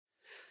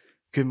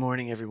Good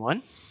morning,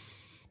 everyone.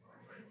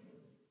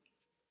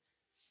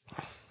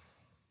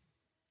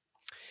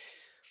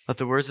 Let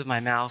the words of my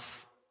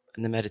mouth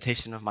and the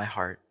meditation of my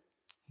heart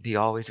be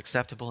always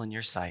acceptable in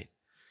your sight,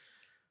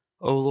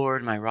 O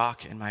Lord, my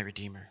rock and my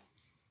redeemer.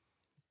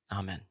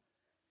 Amen.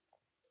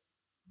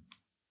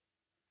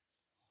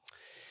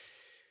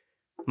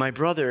 My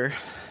brother,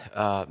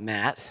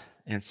 Matt,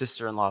 and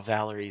sister-in-law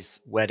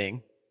Valerie's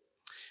wedding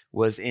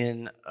was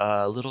in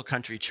a little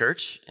country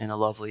church in a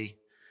lovely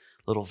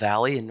little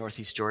valley in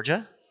northeast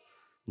Georgia,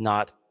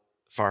 not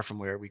far from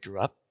where we grew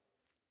up.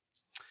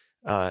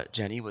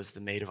 Jenny was the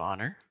maid of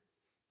honor.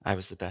 I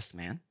was the best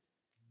man.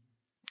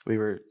 We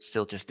were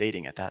still just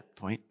dating at that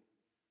point.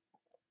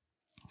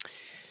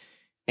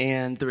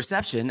 And the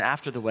reception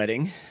after the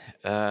wedding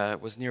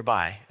was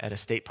nearby at a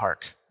state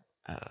park,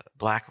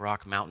 Black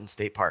Rock Mountain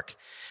State Park,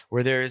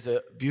 where there is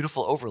a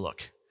beautiful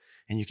overlook,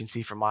 and you can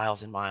see for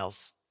miles and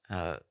miles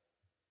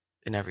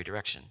in every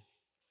direction.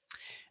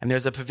 And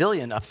there's a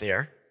pavilion up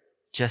there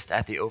just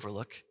at the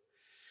overlook.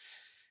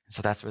 And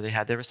so that's where they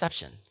had their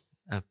reception,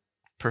 a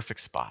perfect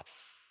spot.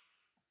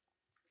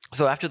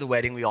 So after the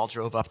wedding, we all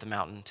drove up the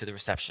mountain to the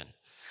reception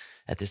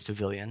at this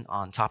pavilion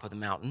on top of the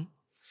mountain.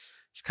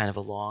 It's kind of a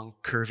long,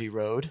 curvy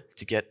road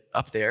to get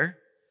up there.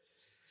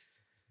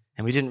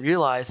 And we didn't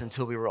realize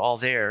until we were all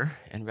there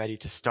and ready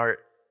to start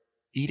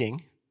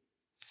eating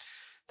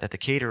that the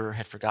caterer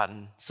had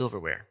forgotten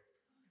silverware.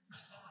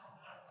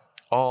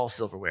 All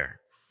silverware.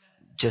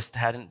 Just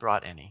hadn't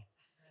brought any.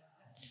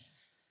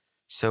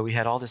 So we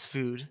had all this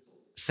food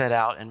set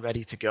out and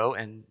ready to go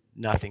and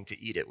nothing to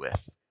eat it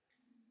with.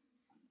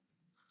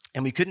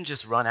 And we couldn't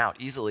just run out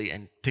easily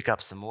and pick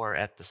up some more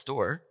at the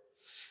store.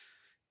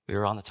 We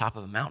were on the top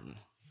of a mountain.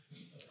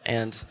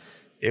 And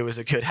it was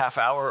a good half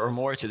hour or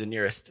more to the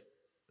nearest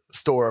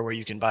store where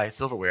you can buy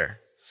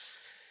silverware,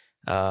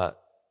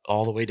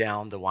 all the way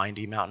down the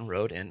windy mountain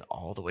road and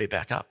all the way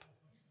back up.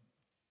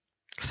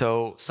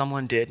 So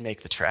someone did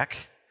make the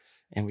trek,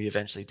 and we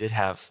eventually did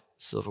have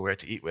silverware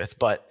to eat with,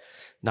 but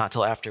not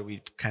till after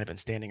we'd kind of been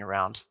standing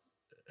around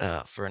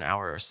for an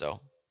hour or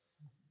so.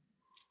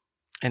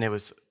 And it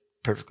was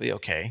perfectly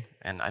okay,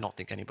 and I don't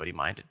think anybody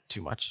minded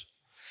too much.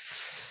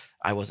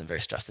 I wasn't very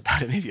stressed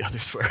about it. Maybe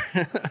others were.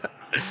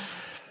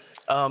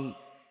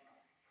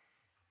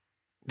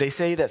 They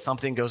say that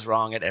something goes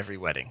wrong at every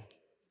wedding,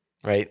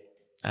 right?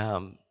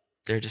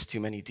 There are just too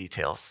many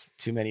details,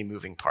 too many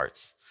moving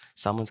parts.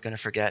 Someone's going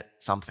to forget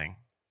something.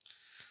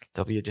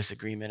 There'll be a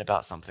disagreement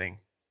about something.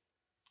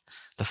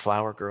 The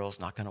flower girl's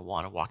not going to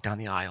want to walk down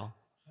the aisle.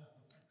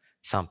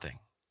 Something.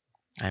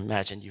 I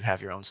imagine you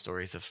have your own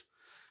stories of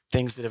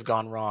things that have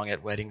gone wrong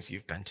at weddings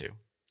you've been to.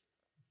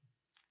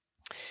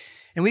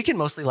 And we can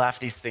mostly laugh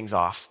these things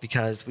off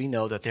because we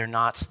know that they're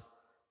not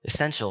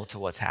essential to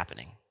what's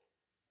happening.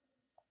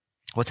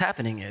 What's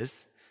happening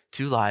is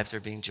two lives are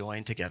being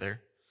joined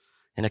together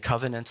in a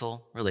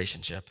covenantal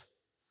relationship,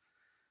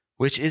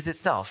 which is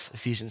itself,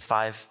 Ephesians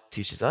 5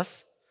 teaches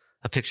us,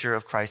 a picture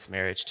of Christ's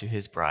marriage to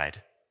his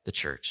bride, the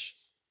church.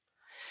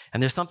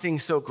 And there's something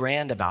so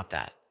grand about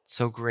that,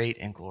 so great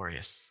and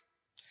glorious,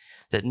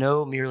 that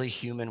no merely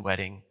human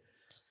wedding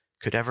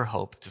could ever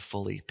hope to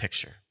fully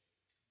picture.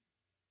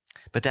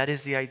 But that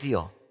is the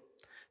ideal.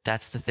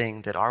 That's the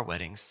thing that our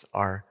weddings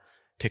are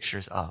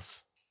pictures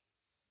of.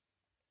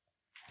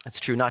 It's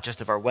true not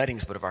just of our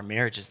weddings, but of our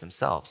marriages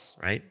themselves,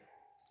 right?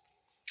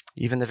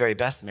 Even the very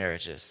best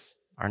marriages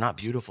are not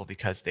beautiful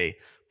because they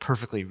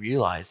perfectly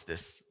realize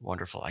this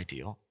wonderful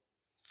ideal.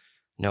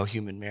 No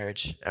human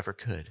marriage ever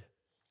could.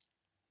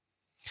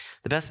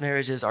 The best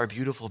marriages are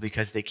beautiful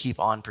because they keep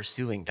on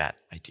pursuing that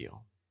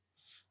ideal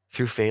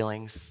through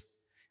failings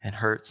and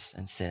hurts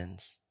and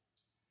sins,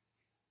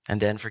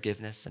 and then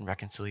forgiveness and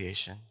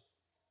reconciliation,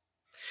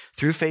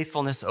 through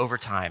faithfulness over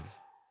time,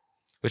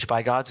 which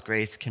by God's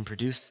grace can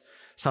produce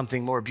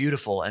something more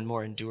beautiful and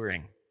more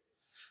enduring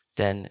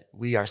than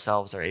we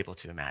ourselves are able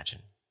to imagine.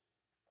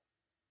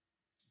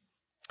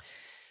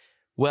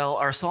 Well,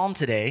 our psalm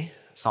today,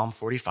 Psalm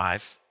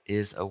 45,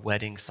 is a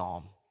wedding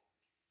psalm.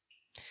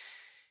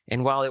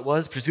 And while it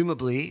was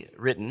presumably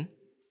written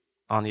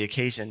on the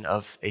occasion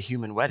of a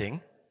human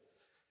wedding,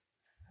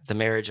 the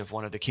marriage of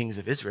one of the kings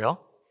of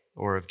Israel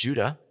or of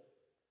Judah,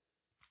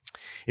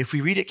 if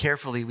we read it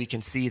carefully, we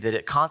can see that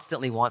it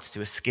constantly wants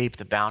to escape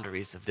the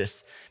boundaries of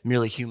this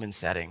merely human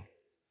setting,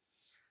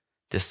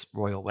 this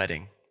royal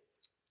wedding,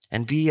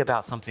 and be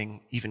about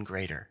something even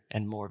greater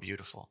and more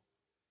beautiful.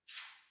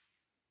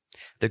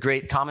 The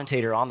great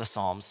commentator on the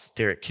Psalms,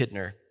 Derek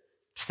Kidner,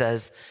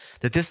 says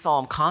that this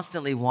psalm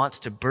constantly wants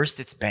to burst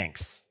its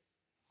banks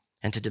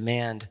and to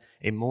demand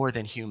a more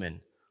than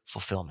human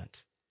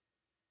fulfillment.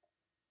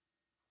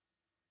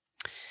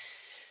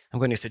 I'm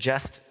going to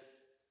suggest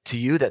to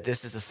you that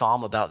this is a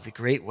psalm about the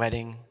great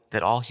wedding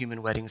that all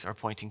human weddings are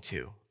pointing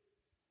to,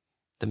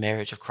 the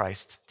marriage of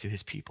Christ to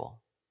his people.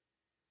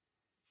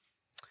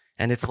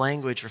 And its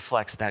language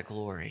reflects that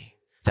glory,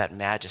 that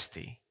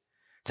majesty,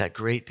 that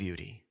great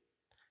beauty.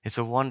 It's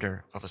a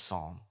wonder of a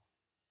psalm.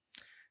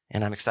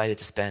 And I'm excited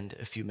to spend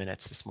a few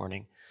minutes this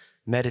morning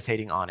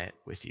meditating on it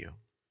with you.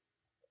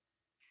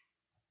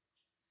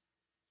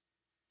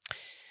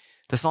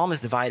 The psalm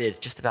is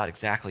divided just about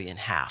exactly in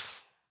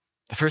half.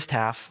 The first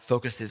half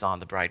focuses on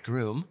the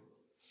bridegroom,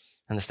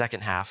 and the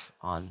second half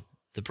on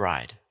the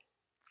bride.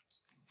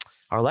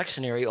 Our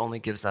lectionary only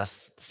gives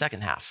us the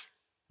second half,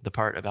 the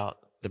part about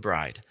the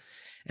bride.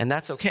 And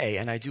that's okay,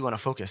 and I do want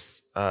to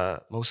focus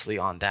mostly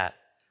on that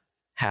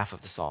half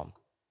of the psalm.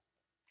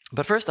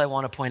 But first, I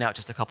want to point out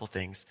just a couple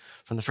things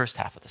from the first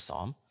half of the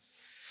psalm,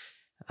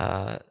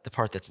 the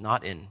part that's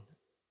not in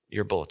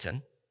your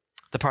bulletin,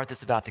 the part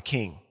that's about the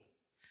king,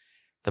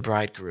 the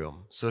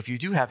bridegroom. So if you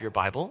do have your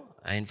Bible,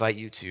 I invite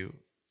you to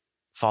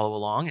follow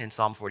along in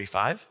Psalm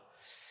 45,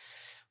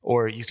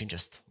 or you can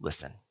just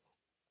listen.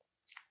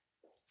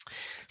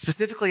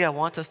 Specifically, I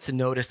want us to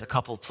notice a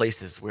couple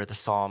places where the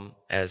psalm,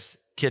 as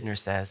Kidner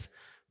says,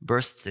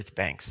 bursts its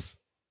banks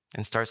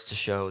and starts to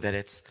show that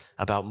it's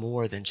about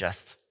more than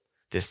just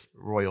this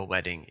royal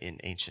wedding in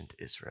ancient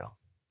Israel.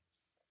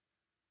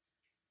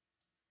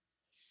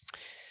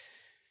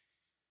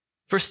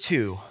 Verse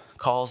 2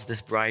 calls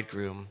this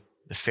bridegroom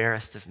the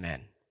fairest of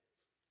men,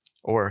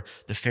 or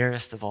the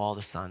fairest of all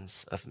the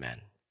sons of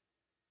men.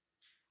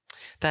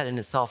 That in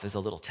itself is a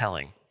little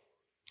telling.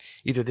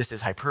 Either this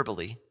is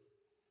hyperbole,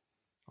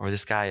 or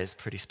this guy is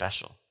pretty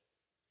special.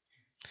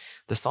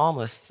 The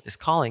psalmist is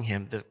calling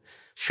him the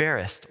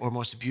fairest or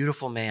most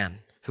beautiful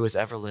man who has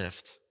ever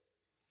lived.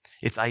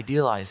 It's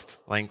idealized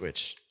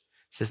language.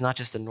 This is not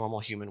just a normal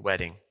human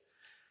wedding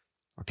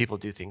where people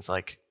do things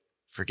like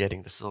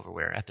forgetting the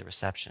silverware at the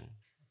reception.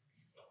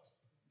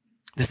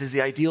 This is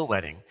the ideal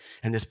wedding,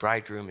 and this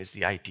bridegroom is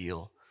the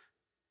ideal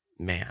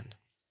man.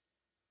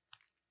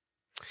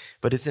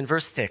 But it's in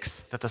verse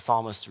 6 that the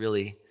psalmist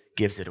really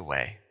gives it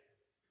away.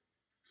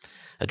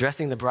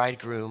 Addressing the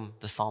bridegroom,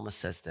 the psalmist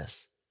says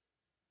this: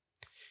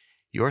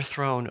 "Your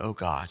throne, O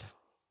God,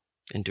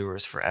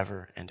 endures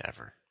forever and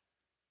ever."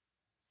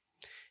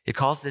 It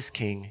calls this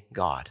king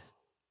God,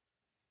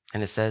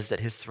 and it says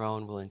that his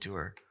throne will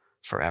endure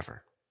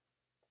forever.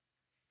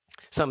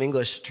 Some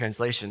English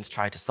translations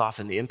try to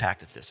soften the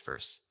impact of this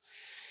verse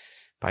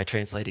by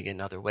translating it in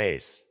other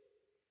ways.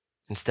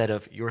 Instead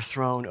of "your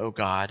throne, O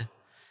God,"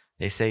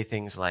 they say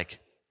things like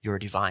 "your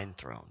divine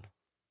throne,"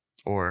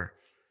 or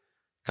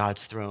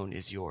 "God's throne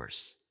is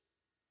yours."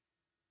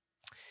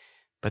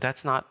 But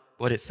that's not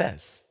what it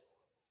says.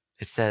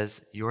 It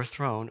says, "Your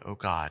throne, O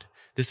God."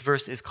 This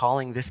verse is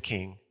calling this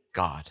king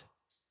God.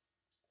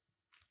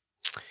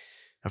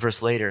 A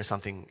verse later,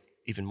 something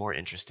even more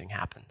interesting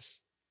happens.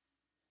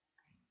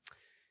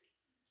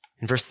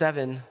 In verse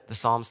 7, the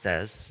psalm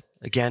says,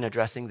 again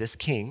addressing this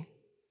king,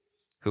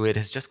 who it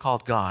has just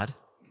called God,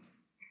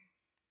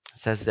 it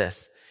says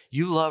this: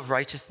 "You love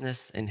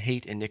righteousness and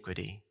hate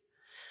iniquity.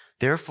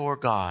 Therefore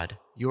God,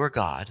 your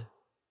God,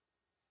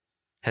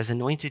 has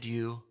anointed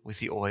you with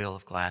the oil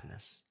of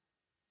gladness."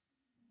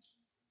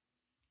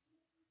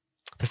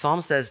 The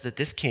psalm says that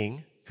this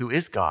king, who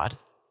is God,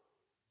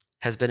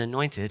 has been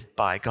anointed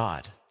by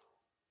God.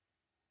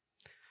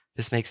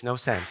 This makes no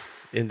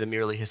sense in the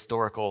merely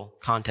historical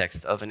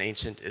context of an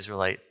ancient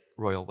Israelite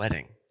royal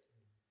wedding.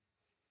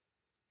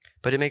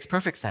 But it makes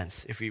perfect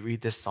sense if we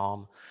read this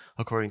psalm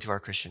according to our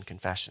Christian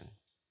confession.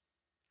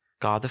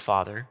 God the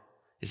Father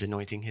is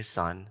anointing his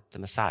Son, the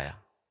Messiah.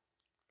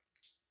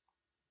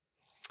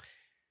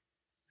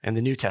 And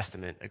the New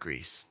Testament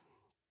agrees.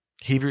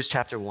 Hebrews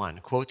chapter 1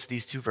 quotes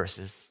these two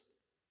verses,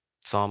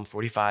 Psalm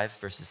 45,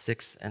 verses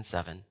 6 and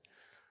 7,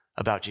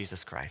 about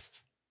Jesus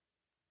Christ.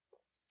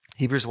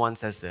 Hebrews 1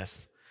 says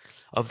this: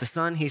 "Of the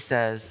Son he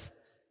says,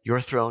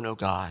 'Your throne, O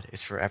God,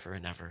 is forever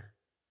and ever.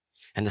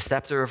 And the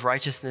scepter of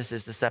righteousness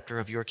is the scepter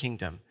of your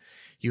kingdom.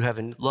 You have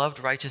loved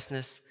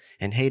righteousness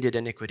and hated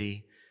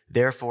iniquity.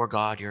 Therefore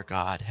God, your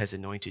God, has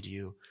anointed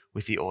you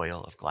with the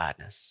oil of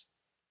gladness.'"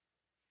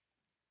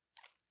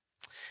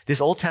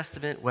 This Old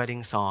Testament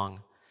wedding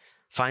song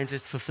finds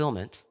its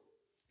fulfillment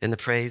in the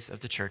praise of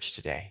the church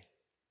today.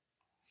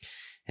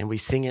 And we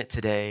sing it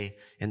today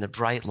in the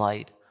bright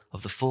light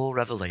of the full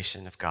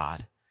revelation of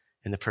God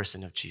in the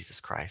person of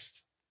Jesus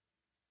Christ.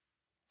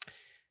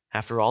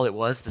 After all, it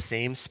was the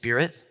same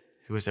Spirit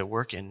who is at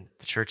work in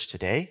the church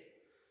today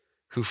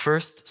who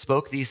first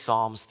spoke these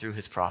psalms through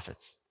his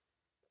prophets.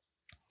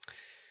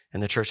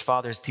 And the church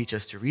fathers teach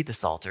us to read the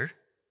Psalter,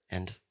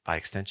 and by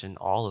extension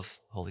all of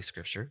Holy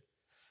Scripture,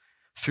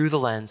 through the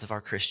lens of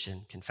our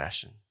Christian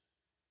confession.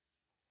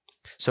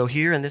 So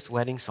here in this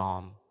wedding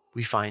psalm,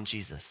 we find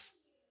Jesus,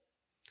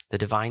 the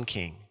divine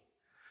King,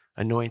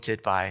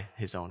 anointed by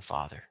his own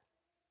Father.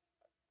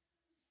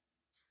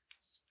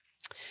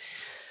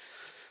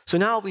 So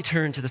now we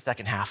turn to the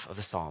second half of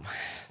the psalm,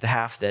 the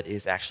half that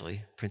is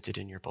actually printed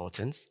in your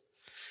bulletins,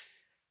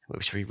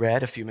 which we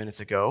read a few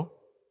minutes ago,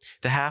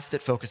 the half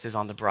that focuses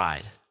on the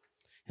bride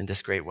in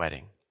this great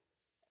wedding.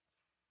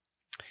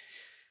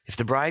 If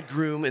the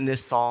bridegroom in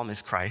this psalm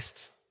is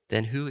Christ,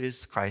 then who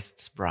is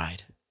Christ's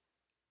bride?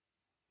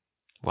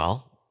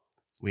 Well,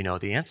 we know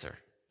the answer.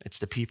 It's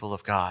the people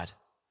of God.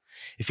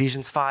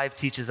 Ephesians 5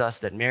 teaches us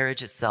that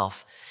marriage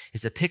itself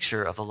is a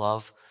picture of the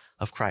love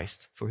of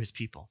Christ for his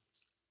people.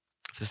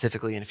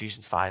 Specifically in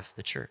Ephesians 5,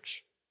 the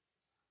church.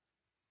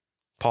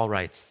 Paul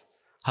writes,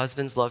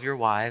 Husbands, love your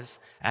wives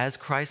as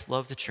Christ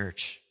loved the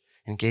church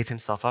and gave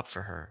himself up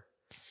for her,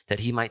 that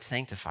he might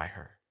sanctify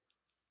her.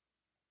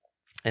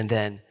 And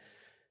then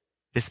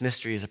this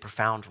mystery is a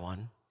profound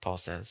one, Paul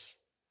says,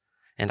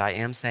 and I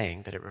am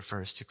saying that it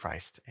refers to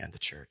Christ and the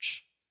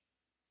church.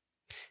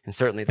 And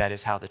certainly that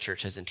is how the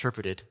church has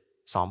interpreted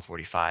Psalm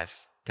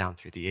 45 down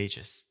through the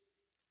ages.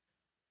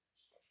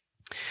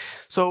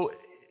 So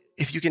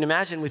if you can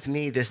imagine with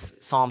me this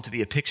psalm to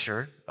be a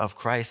picture of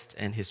Christ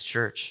and his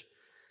church,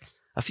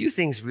 a few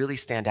things really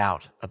stand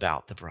out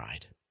about the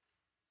bride.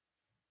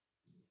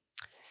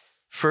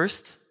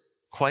 First,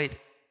 quite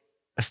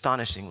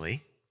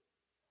astonishingly,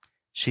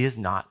 she is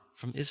not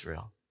from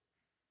Israel.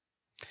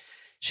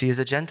 She is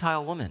a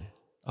Gentile woman,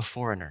 a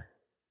foreigner.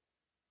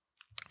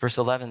 Verse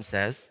 11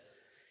 says,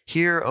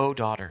 "Hear, O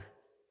daughter,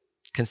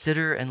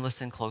 consider and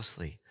listen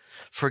closely.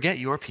 Forget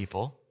your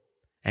people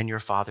and your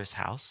father's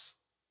house."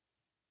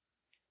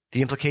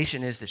 The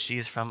implication is that she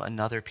is from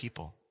another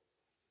people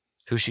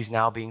who she's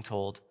now being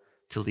told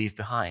to leave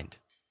behind.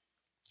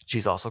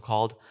 She's also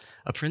called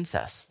a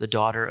princess, the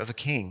daughter of a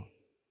king,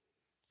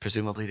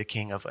 presumably the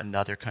king of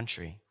another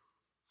country.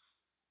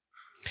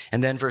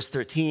 And then verse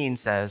 13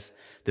 says,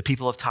 the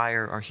people of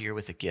Tyre are here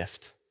with a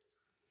gift.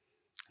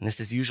 And this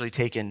is usually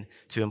taken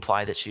to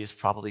imply that she is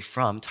probably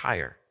from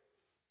Tyre,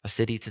 a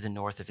city to the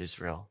north of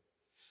Israel.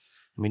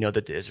 And we know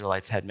that the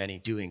Israelites had many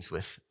doings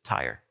with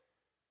Tyre.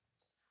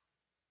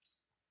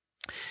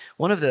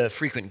 One of the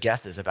frequent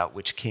guesses about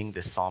which king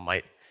this psalm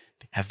might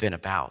have been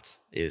about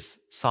is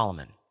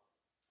Solomon.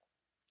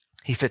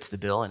 He fits the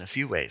bill in a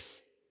few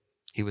ways.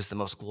 He was the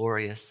most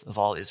glorious of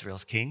all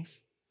Israel's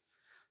kings.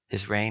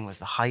 His reign was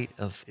the height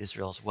of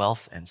Israel's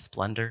wealth and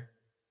splendor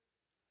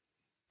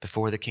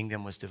before the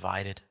kingdom was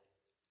divided.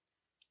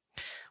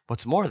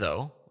 What's more,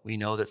 though, we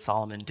know that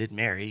Solomon did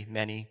marry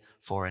many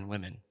foreign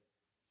women.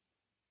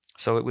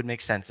 So it would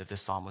make sense if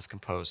this psalm was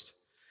composed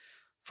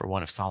for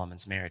one of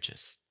Solomon's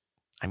marriages.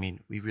 I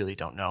mean, we really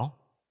don't know.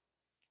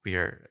 We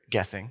are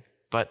guessing.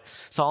 But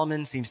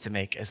Solomon seems to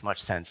make as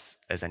much sense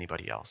as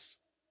anybody else.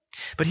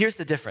 But here's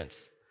the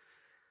difference.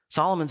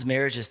 Solomon's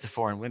marriages to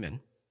foreign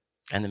women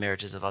and the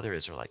marriages of other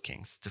Israelite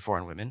kings to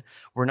foreign women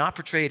were not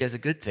portrayed as a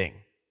good thing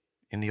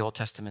in the Old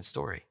Testament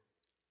story.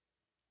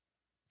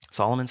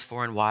 Solomon's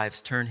foreign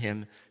wives turn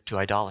him to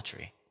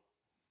idolatry,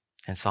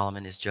 and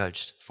Solomon is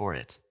judged for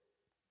it.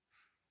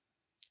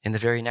 In the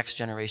very next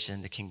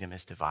generation, the kingdom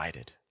is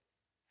divided.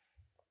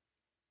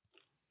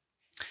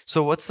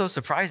 So what's so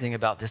surprising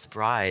about this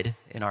bride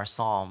in our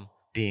psalm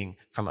being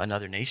from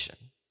another nation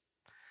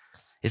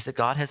is that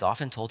God has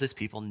often told his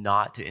people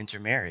not to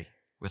intermarry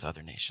with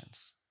other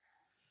nations.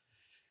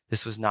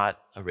 This was not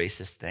a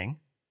racist thing.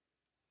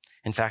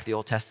 In fact, the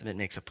Old Testament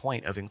makes a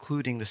point of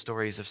including the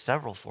stories of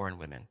several foreign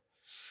women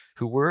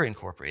who were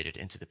incorporated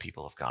into the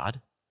people of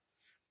God,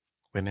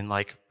 women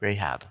like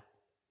Rahab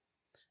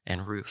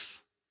and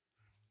Ruth,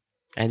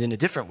 and in a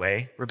different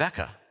way,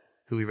 Rebecca,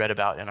 who we read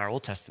about in our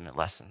Old Testament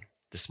lesson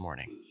this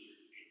morning.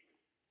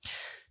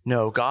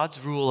 No,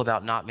 God's rule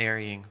about not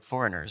marrying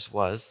foreigners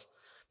was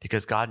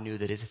because God knew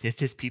that if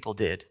his people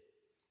did,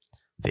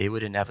 they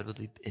would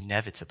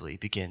inevitably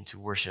begin to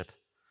worship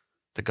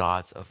the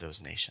gods of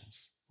those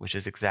nations, which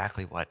is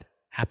exactly what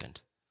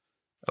happened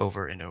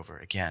over and over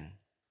again.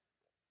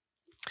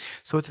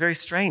 So it's very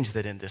strange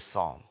that in this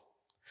psalm,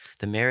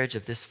 the marriage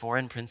of this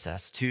foreign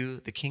princess to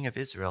the king of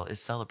Israel is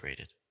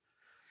celebrated,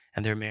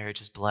 and their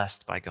marriage is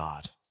blessed by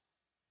God.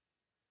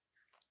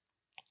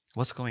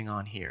 What's going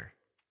on here?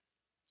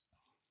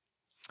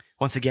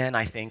 Once again,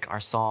 I think our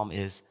psalm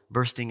is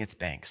bursting its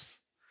banks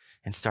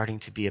and starting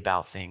to be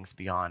about things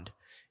beyond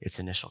its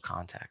initial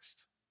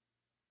context.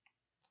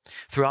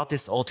 Throughout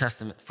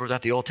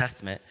the Old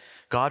Testament,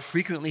 God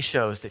frequently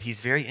shows that he's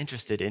very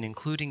interested in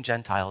including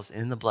Gentiles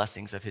in the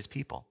blessings of his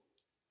people.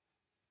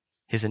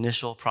 His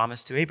initial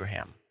promise to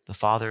Abraham, the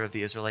father of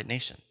the Israelite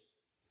nation,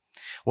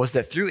 was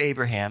that through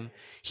Abraham,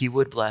 he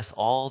would bless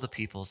all the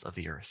peoples of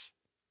the earth.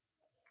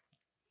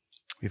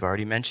 We've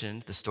already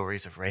mentioned the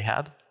stories of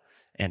Rahab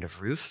and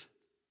of Ruth.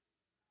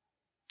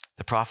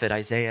 The prophet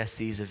Isaiah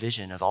sees a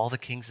vision of all the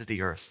kings of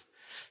the earth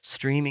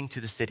streaming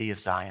to the city of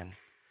Zion,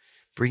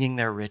 bringing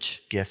their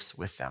rich gifts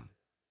with them.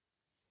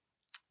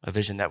 A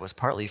vision that was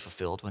partly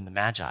fulfilled when the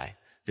Magi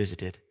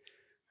visited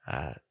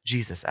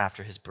Jesus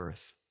after his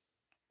birth.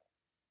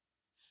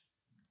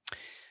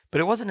 But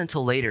it wasn't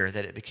until later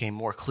that it became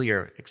more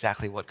clear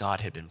exactly what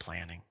God had been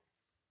planning.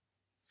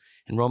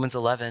 In Romans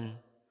 11,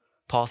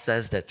 Paul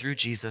says that through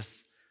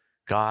Jesus,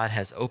 God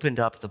has opened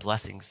up the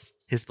blessings,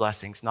 his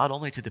blessings, not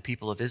only to the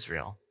people of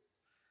Israel,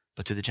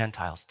 but to the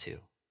Gentiles too.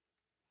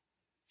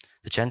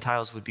 The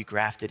Gentiles would be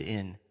grafted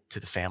in to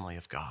the family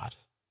of God.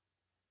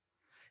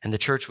 And the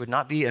church would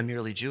not be a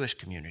merely Jewish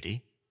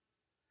community.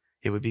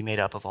 It would be made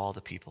up of all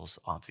the peoples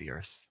of the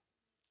earth.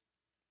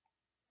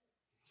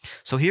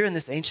 So here in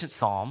this ancient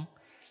psalm,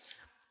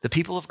 the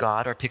people of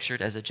God are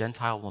pictured as a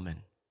Gentile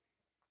woman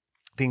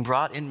being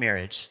brought in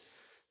marriage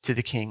to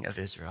the king of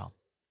Israel.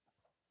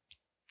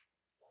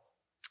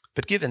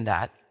 But given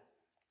that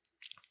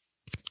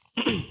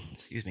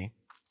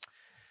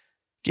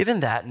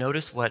Given that,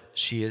 notice what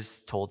she is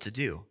told to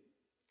do.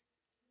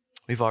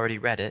 We've already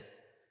read it.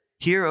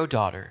 Hear, O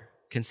daughter,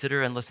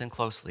 consider and listen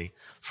closely.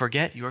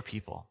 Forget your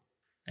people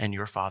and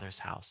your father's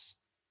house.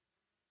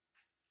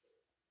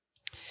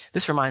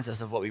 This reminds us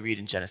of what we read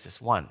in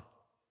Genesis 1,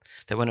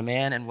 that when a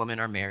man and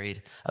woman are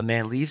married, a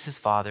man leaves his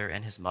father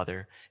and his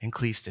mother and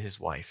cleaves to his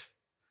wife,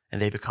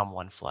 and they become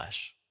one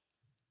flesh.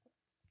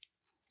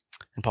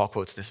 And Paul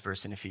quotes this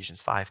verse in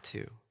Ephesians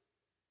 5:2.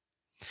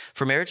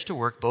 For marriage to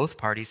work, both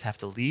parties have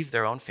to leave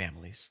their own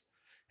families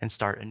and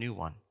start a new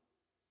one.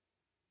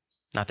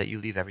 Not that you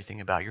leave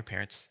everything about your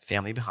parents'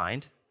 family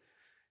behind.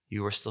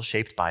 You are still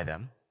shaped by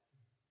them,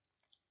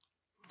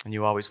 and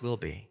you always will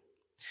be.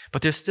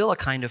 But there's still a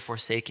kind of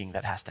forsaking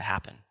that has to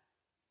happen,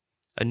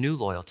 a new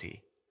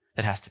loyalty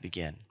that has to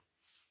begin.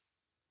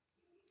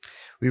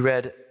 We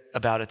read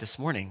about it this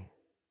morning,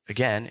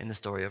 again in the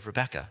story of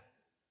Rebekah.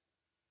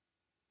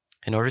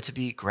 In order to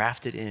be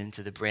grafted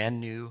into the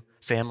brand new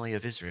family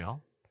of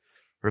Israel,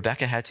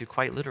 Rebekah had to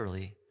quite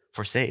literally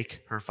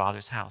forsake her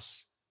father's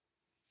house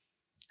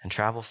and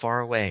travel far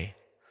away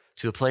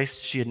to a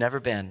place she had never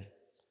been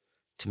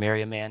to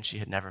marry a man she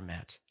had never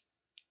met.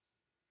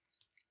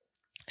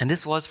 And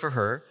this was for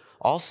her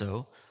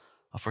also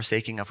a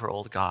forsaking of her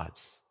old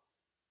gods,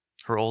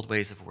 her old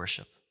ways of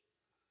worship.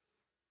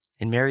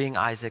 In marrying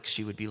Isaac,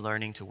 she would be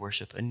learning to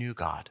worship a new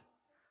God,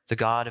 the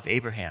God of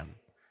Abraham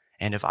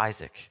and of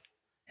Isaac,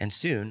 and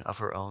soon of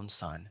her own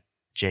son,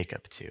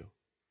 Jacob, too.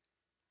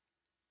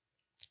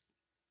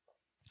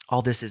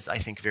 All this is, I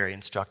think, very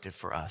instructive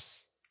for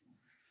us.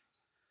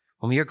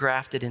 When we are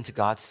grafted into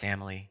God's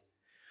family,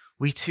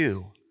 we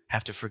too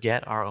have to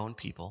forget our own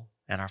people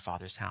and our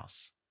Father's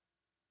house.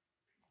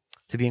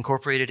 To be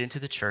incorporated into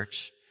the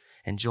church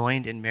and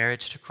joined in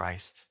marriage to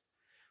Christ,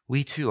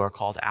 we too are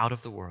called out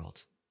of the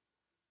world.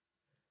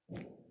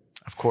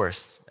 Of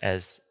course,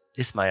 as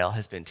Ismail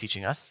has been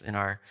teaching us in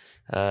our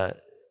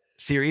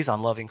series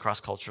on loving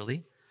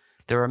cross-culturally,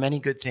 there are many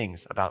good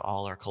things about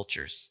all our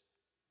cultures.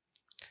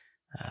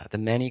 The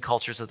many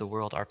cultures of the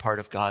world are part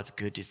of God's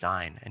good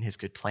design and his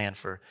good plan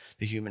for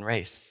the human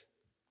race.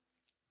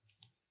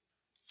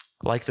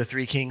 Like the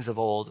three kings of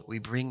old, we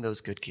bring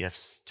those good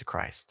gifts to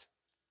Christ.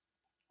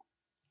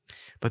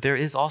 But there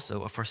is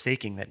also a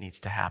forsaking that needs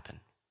to happen.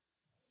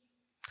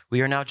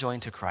 We are now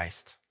joined to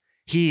Christ.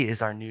 He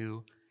is our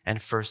new and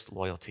first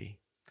loyalty,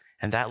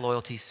 and that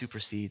loyalty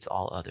supersedes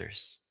all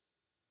others.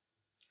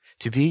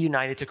 To be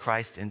united to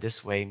Christ in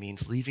this way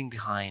means leaving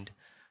behind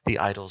the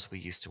idols we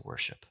used to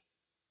worship.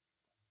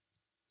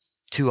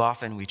 Too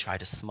often we try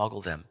to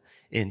smuggle them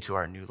into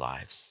our new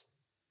lives,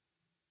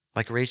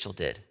 like Rachel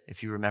did,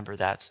 if you remember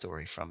that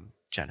story from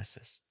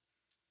Genesis.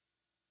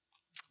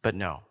 But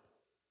no,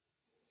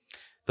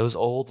 those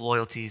old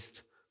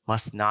loyalties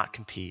must not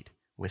compete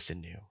with the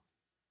new.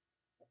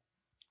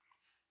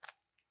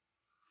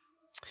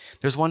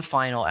 There's one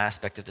final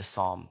aspect of this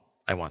psalm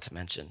I want to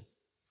mention.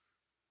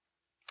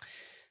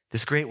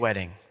 This great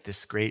wedding,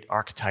 this great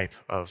archetype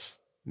of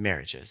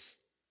marriages,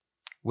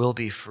 will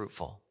be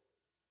fruitful.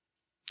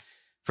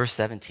 Verse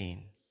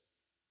 17,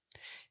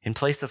 in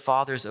place of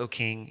fathers, O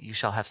king, you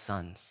shall have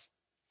sons.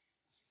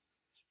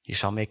 You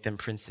shall make them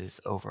princes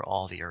over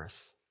all the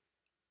earth.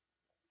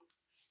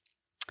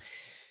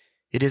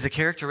 It is a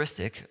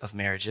characteristic of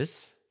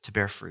marriages to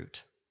bear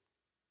fruit,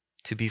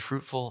 to be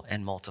fruitful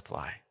and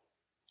multiply.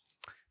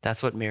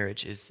 That's what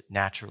marriage is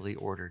naturally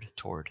ordered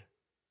toward.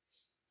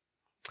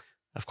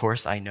 Of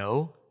course, I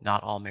know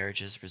not all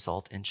marriages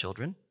result in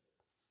children,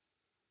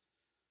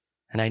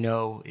 and I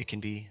know it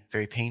can be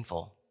very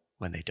painful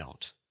when they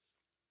don't.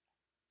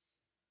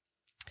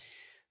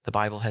 The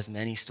Bible has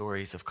many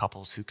stories of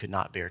couples who could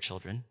not bear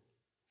children,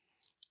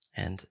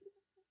 and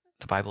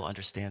the Bible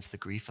understands the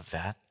grief of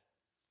that.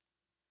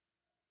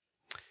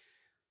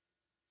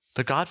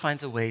 But God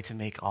finds a way to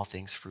make all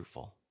things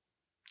fruitful.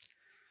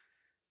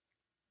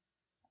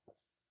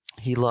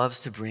 He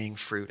loves to bring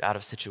fruit out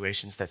of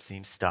situations that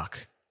seem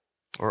stuck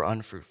or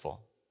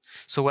unfruitful.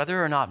 So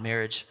whether or not a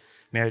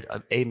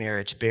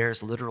marriage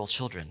bears literal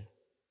children,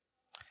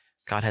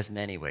 God has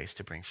many ways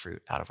to bring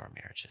fruit out of our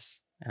marriages.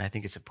 And I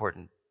think it's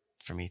important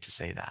for me to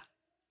say that.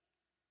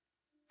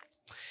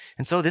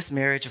 And so this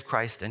marriage of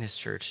Christ and his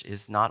church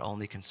is not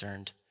only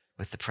concerned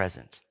with the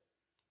present,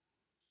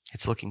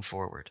 it's looking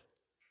forward.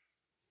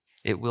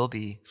 It will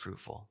be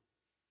fruitful.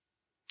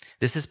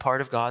 This is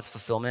part of God's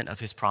fulfillment of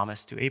his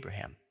promise to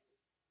Abraham.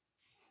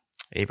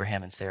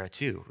 Abraham and Sarah,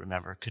 too,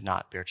 remember, could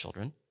not bear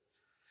children.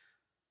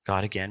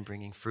 God again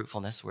bringing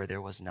fruitfulness where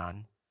there was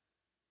none.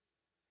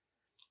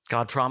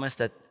 God promised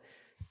that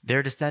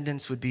their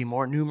descendants would be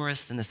more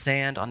numerous than the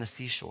sand on the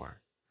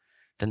seashore,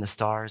 than the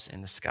stars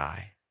in the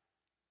sky.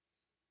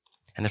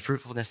 And the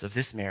fruitfulness of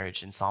this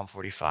marriage in Psalm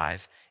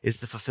 45 is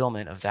the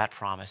fulfillment of that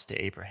promise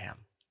to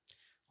Abraham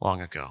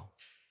long ago.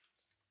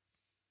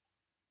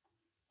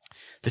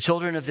 The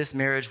children of this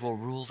marriage will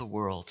rule the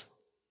world.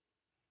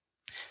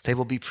 They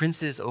will be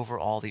princes over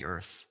all the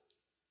earth.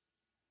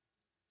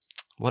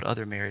 What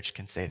other marriage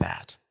can say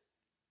that?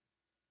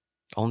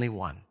 Only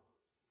one,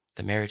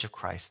 the marriage of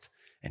Christ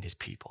and his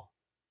people.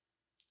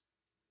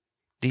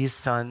 These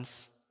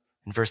sons,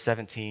 in verse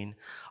 17,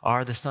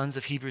 are the sons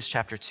of Hebrews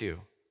chapter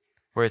 2,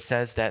 where it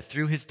says that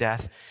through his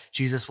death,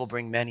 Jesus will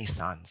bring many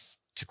sons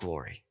to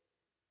glory.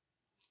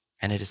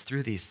 And it is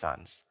through these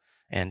sons,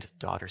 and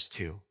daughters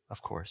too,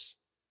 of course,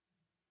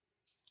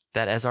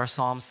 that as our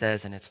psalm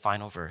says in its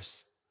final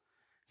verse,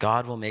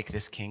 God will make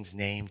this king's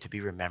name to be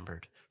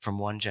remembered from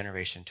one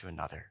generation to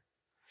another,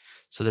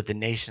 so that the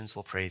nations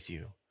will praise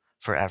you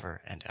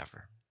forever and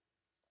ever.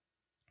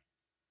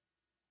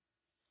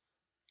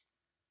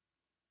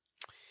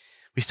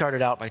 We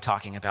started out by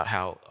talking about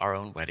how our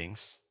own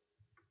weddings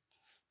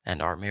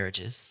and our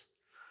marriages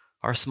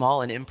are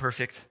small and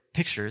imperfect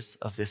pictures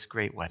of this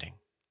great wedding.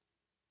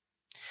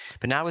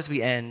 But now as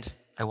we end,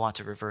 I want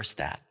to reverse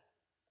that.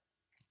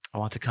 I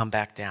want to come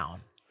back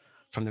down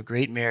from the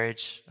great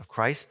marriage of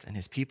Christ and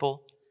his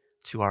people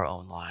to our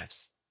own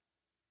lives.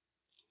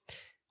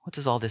 What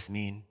does all this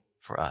mean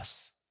for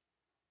us?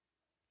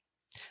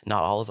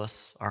 Not all of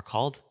us are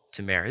called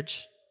to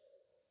marriage.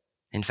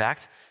 In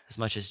fact, as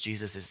much as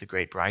Jesus is the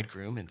great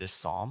bridegroom in this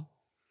psalm,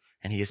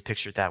 and he is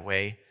pictured that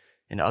way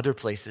in other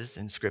places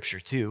in Scripture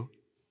too,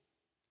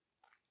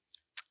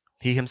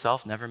 he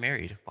himself never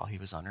married while he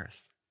was on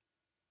earth.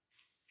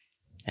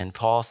 And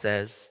Paul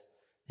says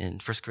in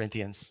 1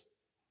 Corinthians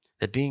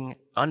that being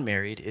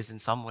unmarried is in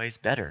some ways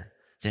better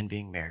than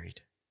being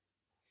married.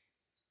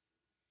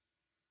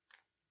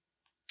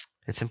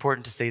 It's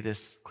important to say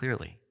this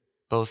clearly.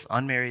 Both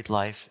unmarried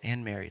life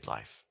and married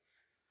life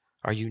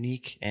are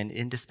unique and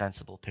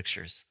indispensable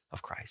pictures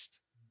of Christ.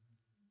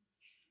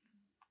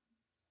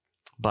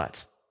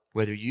 But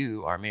whether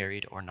you are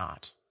married or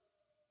not,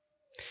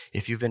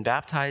 if you've been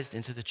baptized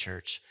into the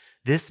church,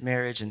 this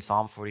marriage in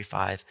Psalm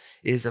 45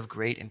 is of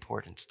great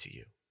importance to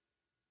you.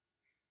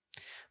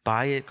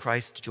 By it,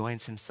 Christ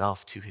joins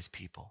himself to his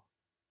people,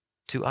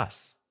 to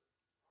us.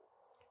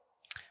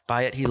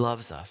 By it, he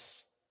loves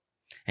us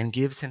and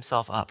gives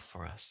himself up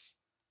for us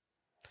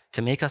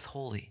to make us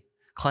holy,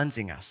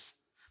 cleansing us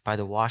by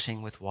the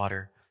washing with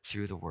water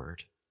through the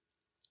word.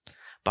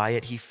 By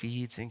it, he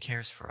feeds and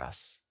cares for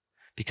us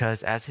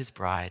because as his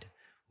bride,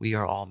 we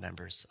are all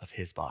members of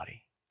his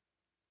body.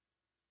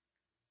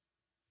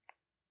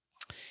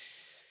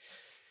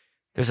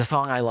 There's a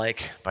song I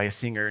like by a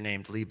singer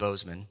named Lee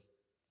Bozeman.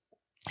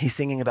 He's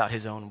singing about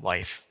his own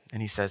wife,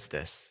 and he says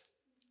this: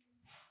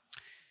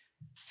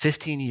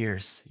 15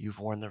 years you've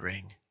worn the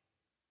ring.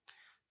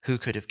 Who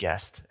could have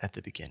guessed at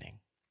the beginning?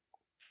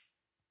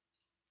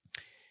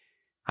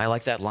 I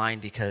like that line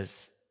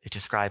because it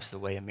describes the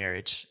way a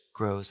marriage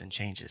grows and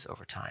changes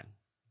over time.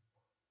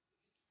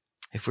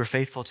 If we're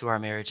faithful to our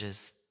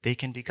marriages, they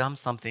can become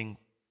something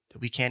that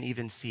we can't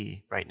even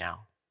see right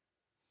now.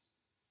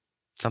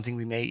 Something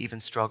we may even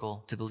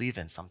struggle to believe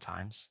in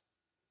sometimes.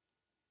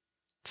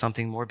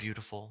 Something more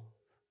beautiful,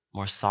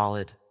 more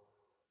solid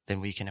than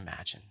we can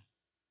imagine.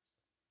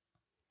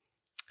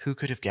 Who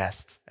could have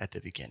guessed at the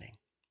beginning?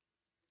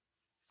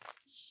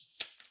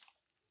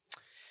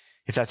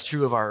 If that's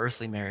true of our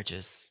earthly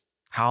marriages,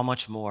 how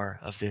much more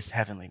of this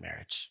heavenly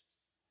marriage,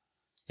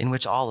 in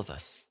which all of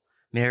us,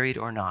 married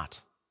or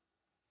not,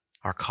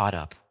 are caught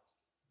up.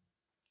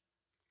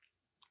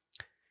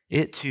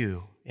 It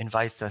too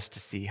invites us to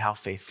see how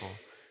faithful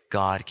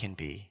God can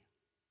be.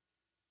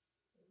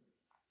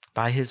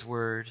 By his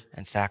word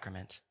and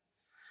sacrament,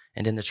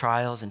 and in the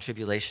trials and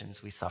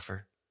tribulations we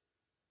suffer,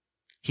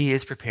 he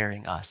is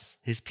preparing us,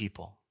 his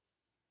people,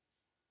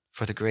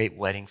 for the great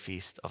wedding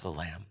feast of the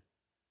Lamb,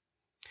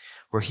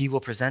 where he will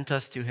present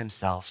us to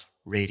himself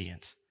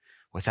radiant,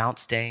 without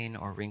stain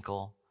or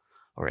wrinkle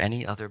or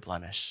any other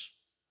blemish,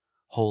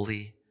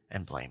 holy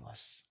and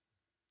blameless.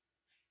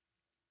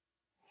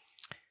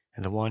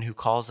 And the one who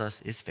calls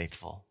us is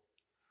faithful,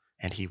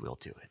 and he will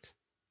do it.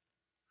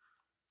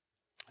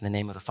 In the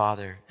name of the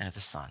Father, and of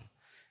the Son,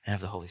 and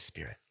of the Holy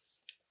Spirit.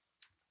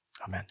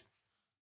 Amen.